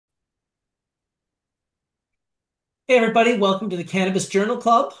Hey, everybody, welcome to the Cannabis Journal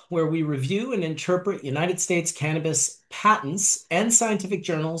Club, where we review and interpret United States cannabis patents and scientific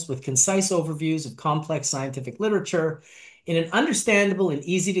journals with concise overviews of complex scientific literature in an understandable and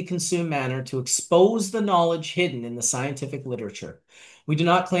easy to consume manner to expose the knowledge hidden in the scientific literature. We do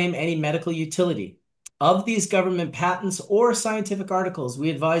not claim any medical utility. Of these government patents or scientific articles, we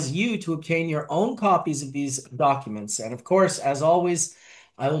advise you to obtain your own copies of these documents. And of course, as always,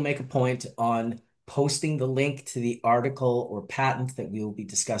 I will make a point on posting the link to the article or patent that we will be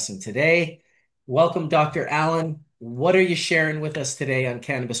discussing today. Welcome, Dr. Allen. What are you sharing with us today on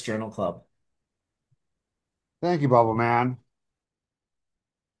Cannabis Journal Club? Thank you, Bubble Man.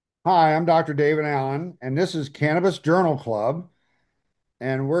 Hi, I'm Dr. David Allen, and this is Cannabis Journal Club,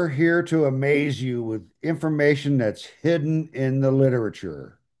 and we're here to amaze you with information that's hidden in the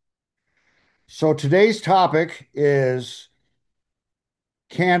literature. So today's topic is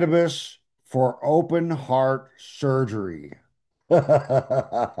cannabis for open heart surgery. Come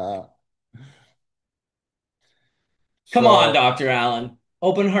on, So Dr. Allen.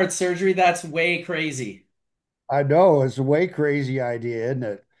 Open heart surgery, that's way crazy. I know it's a way crazy idea, isn't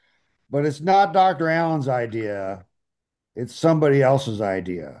it? But it's not Dr. Allen's idea. It's somebody else's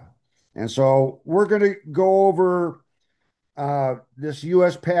idea. And so we're going to go over this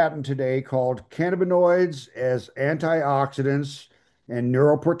U.S. patent today called Cannabinoids as Antioxidants and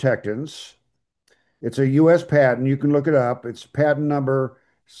Neuroprotectants. It's a U.S. patent. You can look it up. It's patent number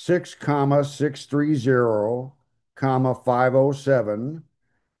 6,630, 507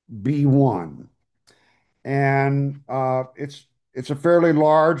 B1. And it's a fairly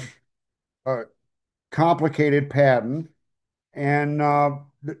large, uh, complicated patent. And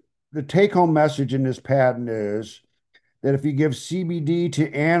the take-home message in this patent is that if you give CBD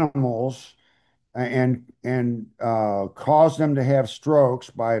to animals and cause them to have strokes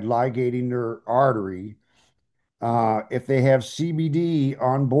by ligating their artery, if they have CBD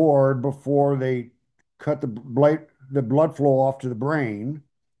on board before they cut the blood flow off to the brain,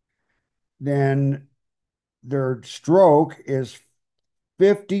 then their stroke is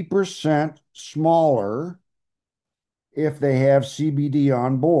 50% smaller if they have CBD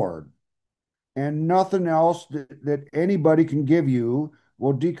on board. And nothing else that anybody can give you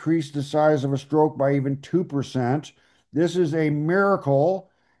will decrease the size of a stroke by even 2%. This is a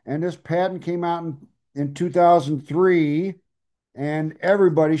miracle. And this patent came out in 2003, and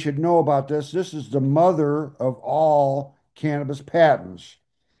everybody should know about this. This is the mother of all cannabis patents.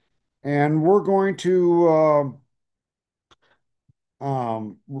 And we're going to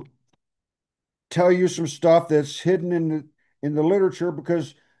um, tell you some stuff that's hidden in the literature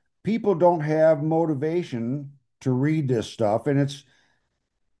because people don't have motivation to read this stuff, and it's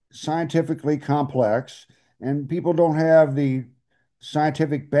scientifically complex, and people don't have the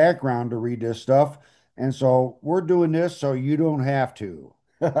scientific background to read this stuff. And so we're doing this so you don't have to.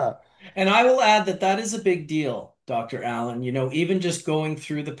 And I will add that that is a big deal, Dr. Allen. Even just going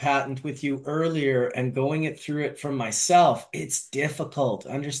through the patent with you earlier and going it through it from myself, it's difficult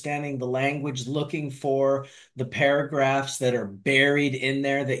understanding the language, looking for the paragraphs that are buried in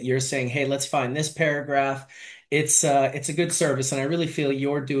there that you're saying, "Hey, let's find this paragraph." It's a good service, and I really feel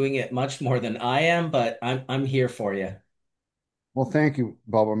you're doing it much more than I am, but I'm here for you. Well, thank you,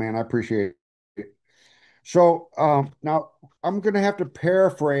 Bubba man. I appreciate it. So now I'm going to have to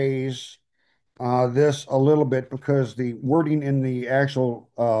paraphrase this a little bit because the wording in the actual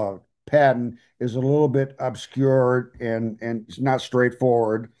patent is a little bit obscure and it's not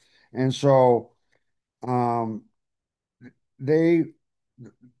straightforward. And so um, they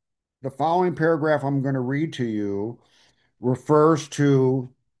the following paragraph I'm going to read to you refers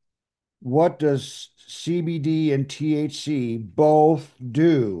to what does CBD and THC both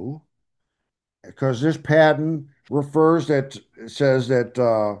do, because this patent refers that says that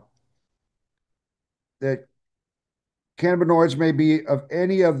cannabinoids may be of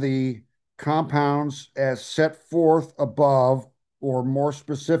any of the compounds as set forth above, or more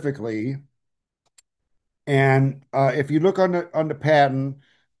specifically. And if you look on the patent,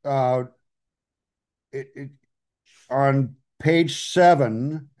 uh, it on page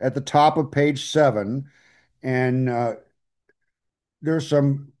 7, at the top of page 7, and there's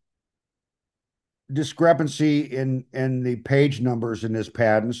some discrepancy in the page numbers in this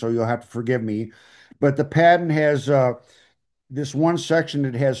patent, so you'll have to forgive me. But the patent has this one section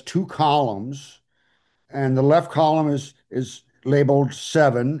that has two columns, and the left column is labeled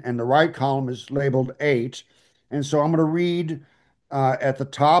 7, and the right column is labeled 8. And so I'm going to read at the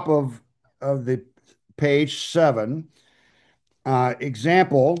top of the page 7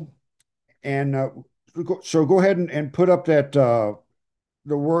 example, and so go ahead and put up that the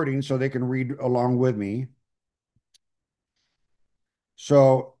wording so they can read along with me.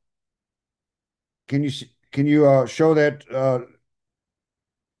 So can you show that the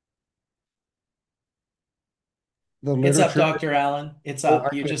It's up, literature? Dr. Allen. It's Oh,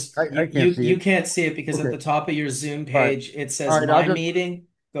 up. You just I can't see you it. can't see it because at Okay. the top of your Zoom All right. page it All says right. my meeting.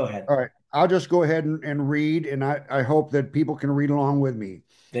 Go ahead. All right. I'll just go ahead and read, and I hope that people can read along with me.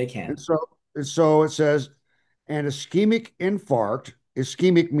 They And can. so it says, an ischemic infarct,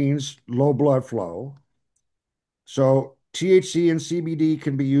 ischemic means low blood flow. So THC and CBD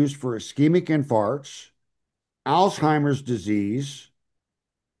can be used for ischemic infarcts, Alzheimer's disease,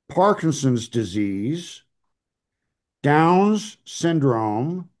 Parkinson's disease, Down's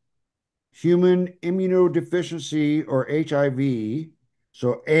syndrome, human immunodeficiency or HIV,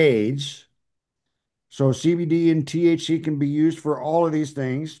 so AIDS. So CBD and THC can be used for all of these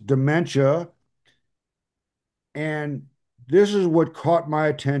things, dementia. And this is what caught my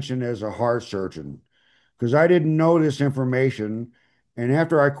attention as a heart surgeon, because I didn't know this information. And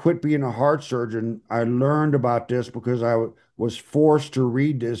after I quit being a heart surgeon, I learned about this because was forced to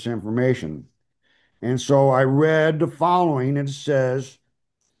read this information. And so I read the following. It says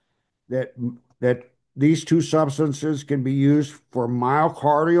that these two substances can be used for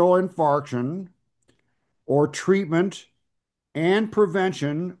myocardial infarction or treatment and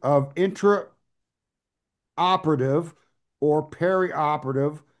prevention of intraoperative or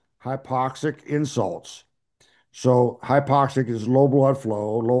perioperative hypoxic insults. So hypoxic is low blood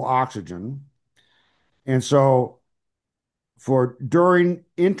flow, low oxygen. And so for during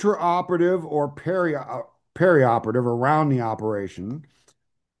intraoperative or perioperative around the operation,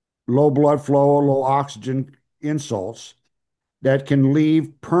 low blood flow, low oxygen insults that can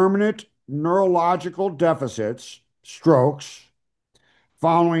leave permanent neurological deficits, strokes,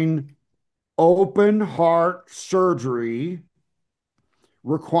 following open heart surgery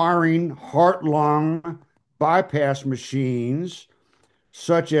requiring heart-lung bypass machines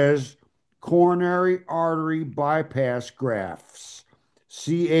such as coronary artery bypass grafts,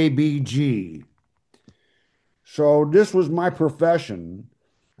 CABG. So this was my profession.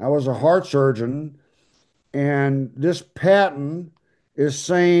 I was a heart surgeon, and this patent is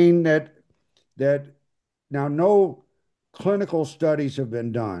saying that now no clinical studies have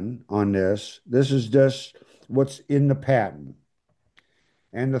been done on this. This is just what's in the patent.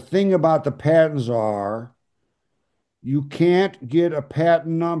 And the thing about the patents are you can't get a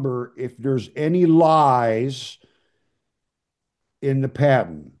patent number if there's any lies in the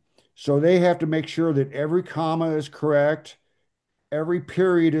patent. So they have to make sure that every comma is correct, every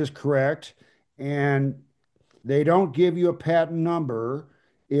period is correct, and they don't give you a patent number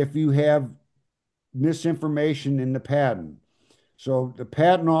if you have misinformation in the patent. So the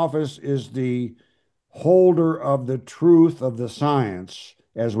patent office is the holder of the truth of the science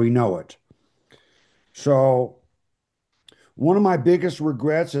as we know it. So one of my biggest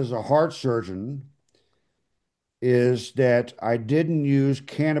regrets as a heart surgeon is that I didn't use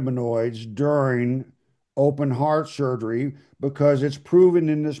cannabinoids during open heart surgery because it's proven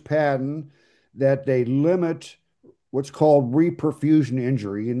in this patent that they limit what's called reperfusion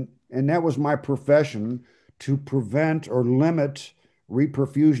injury. And that was my profession, to prevent or limit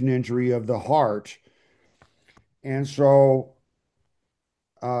reperfusion injury of the heart. And so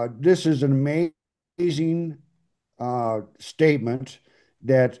this is an amazing statement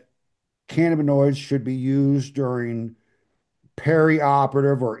that cannabinoids should be used during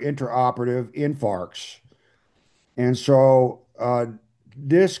perioperative or intraoperative infarcts. And so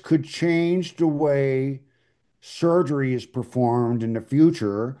this could change the way surgery is performed in the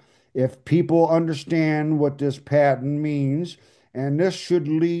future if people understand what this patent means. And this should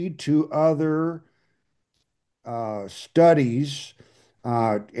lead to other studies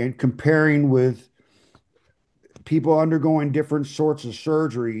and comparing with people undergoing different sorts of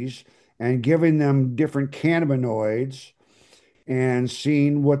surgeries and giving them different cannabinoids and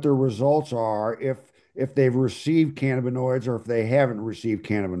seeing what their results are if they've received cannabinoids or if they haven't received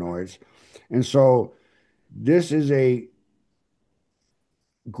cannabinoids. And so this is a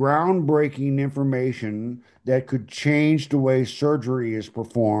groundbreaking information that could change the way surgery is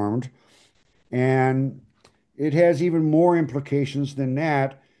performed. And it has even more implications than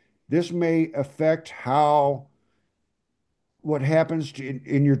that. This may affect how what happens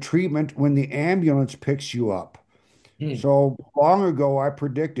in your treatment when the ambulance picks you up. Hmm. So long ago, I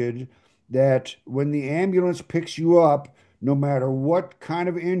predicted that when the ambulance picks you up, no matter what kind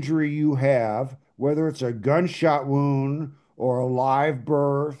of injury you have, whether it's a gunshot wound or a live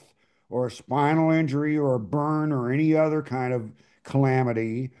birth or a spinal injury or a burn or any other kind of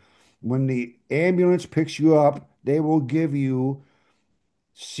calamity, when the ambulance picks you up, they will give you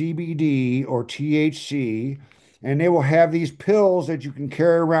CBD or THC, and they will have these pills that you can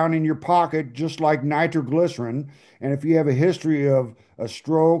carry around in your pocket, just like nitroglycerin. And if you have a history of a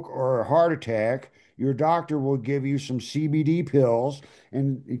stroke or a heart attack, your doctor will give you some CBD pills.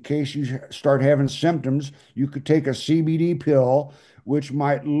 And in case you start having symptoms, you could take a CBD pill, which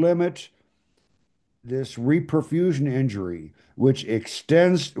might limit this reperfusion injury, which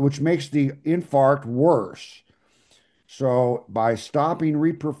makes the infarct worse. So by stopping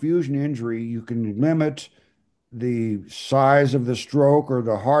reperfusion injury, you can limit the size of the stroke or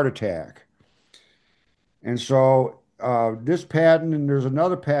the heart attack. And so this patent, and there's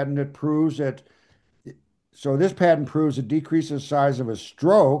another patent that proves that, so this patent proves it decreases the size of a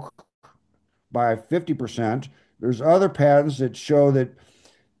stroke by 50%. There's other patents that show that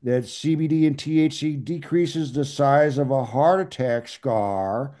CBD and THC decreases the size of a heart attack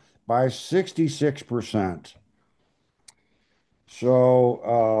scar by 66%.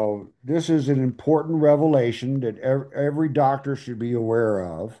 So this is an important revelation that every doctor should be aware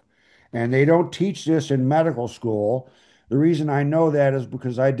of. And they don't teach this in medical school. The reason I know that is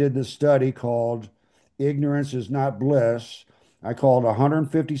because I did this study called Ignorance is Not Bliss. I called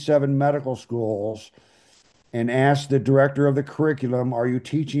 157 medical schools and asked the director of the curriculum, are you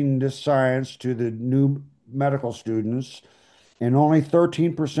teaching this science to the new medical students? And only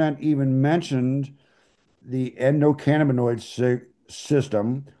 13% even mentioned the endocannabinoid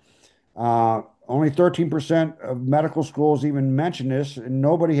system. Only 13% of medical schools even mention this, and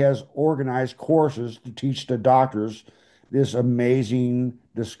nobody has organized courses to teach the doctors this amazing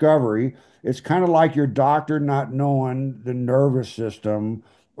discovery. It's kind of like your doctor not knowing the nervous system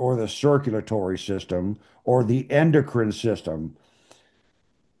or the circulatory system or the endocrine system.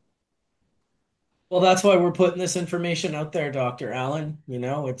 Well, that's why we're putting this information out there, Dr. Allen.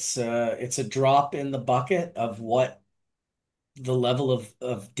 It's a drop in the bucket of what the level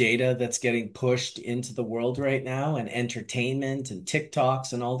of data that's getting pushed into the world right now, and entertainment and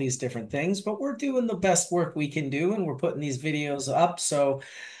TikToks and all these different things. But we're doing the best work we can do, and we're putting these videos up. So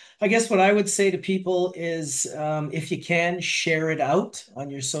I guess what I would say to people is, if you can, share it out on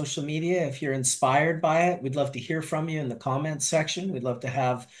your social media. If you're inspired by it, we'd love to hear from you in the comments section. We'd love to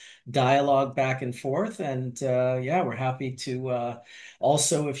have dialogue back and forth. And yeah, we're happy to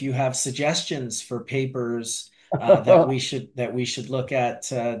also, if you have suggestions for papers that we should look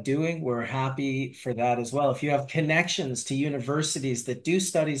at doing, we're happy for that as well. If you have connections to universities that do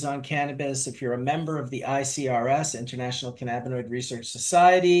studies on cannabis, if you're a member of the ICRS, International Cannabinoid Research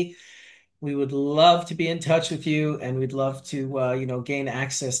Society, we would love to be in touch with you, and we'd love to gain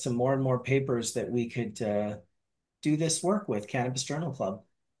access to more and more papers that we could do this work with Cannabis Journal Club.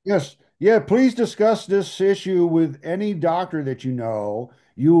 Yes. Yeah, please discuss this issue with any doctor that you know.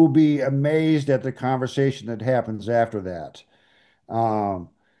 You will be amazed at the conversation that happens after that. Um,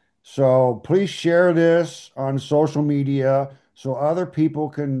 so please share this on social media so other people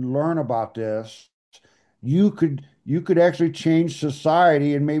can learn about this. You could actually change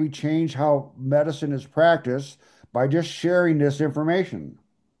society and maybe change how medicine is practiced by just sharing this information.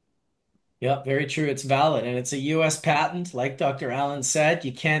 Yeah, very true. It's valid, and it's a US patent. Like Dr. Allen said,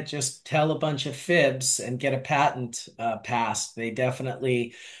 you can't just tell a bunch of fibs and get a patent passed. They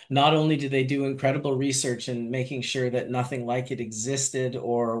definitely, not only do they do incredible research in making sure that nothing like it existed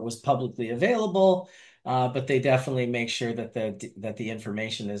or was publicly available, but they definitely make sure that the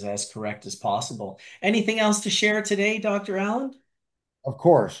information is as correct as possible. Anything else to share today, Dr. Allen? Of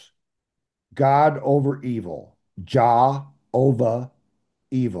course, God over evil, Jah over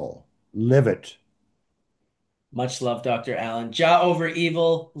evil. Live it. Much love, Dr. Allen. Ja over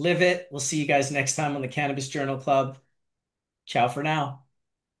evil, live it. We'll see you guys next time on the Cannabis Journal Club. Ciao for now.